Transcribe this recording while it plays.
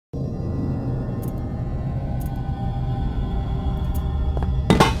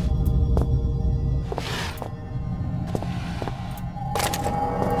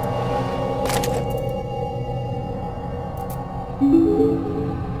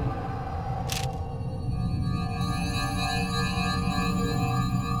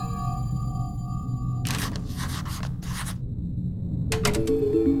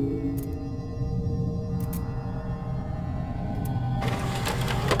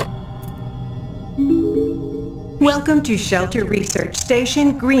Welcome to Shelter Research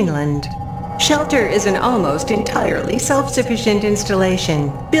Station, Greenland. Shelter is an almost entirely self-sufficient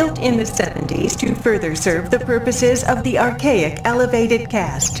installation built in the 70s to further serve the purposes of the archaic elevated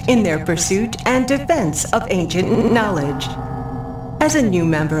caste in their pursuit and defense of ancient knowledge. As a new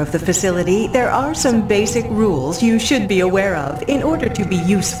member of the facility, there are some basic rules you should be aware of in order to be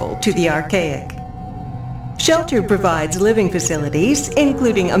useful to the archaic. Shelter provides living facilities,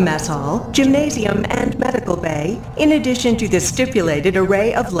 including a mess hall, gymnasium, and medical bay, in addition to the stipulated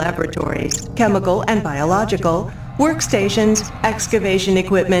array of laboratories, chemical and biological, workstations, excavation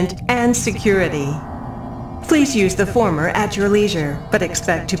equipment, and security. Please use the former at your leisure, but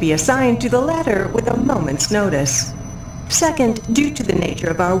expect to be assigned to the latter with a moment's notice. Second, due to the nature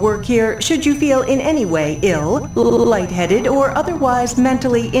of our work here, should you feel in any way ill, lightheaded, or otherwise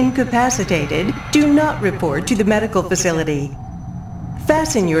mentally incapacitated, do not report to the medical facility.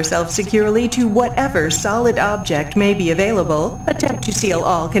 Fasten yourself securely to whatever solid object may be available, attempt to seal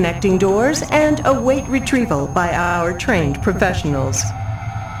all connecting doors, and await retrieval by our trained professionals.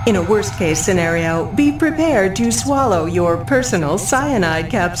 In a worst-case scenario, be prepared to swallow your personal cyanide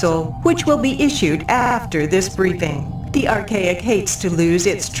capsule, which will be issued after this briefing. The archaic hates to lose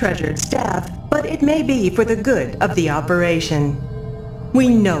its treasured staff, but it may be for the good of the operation. We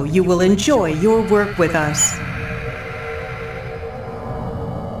know you will enjoy your work with us.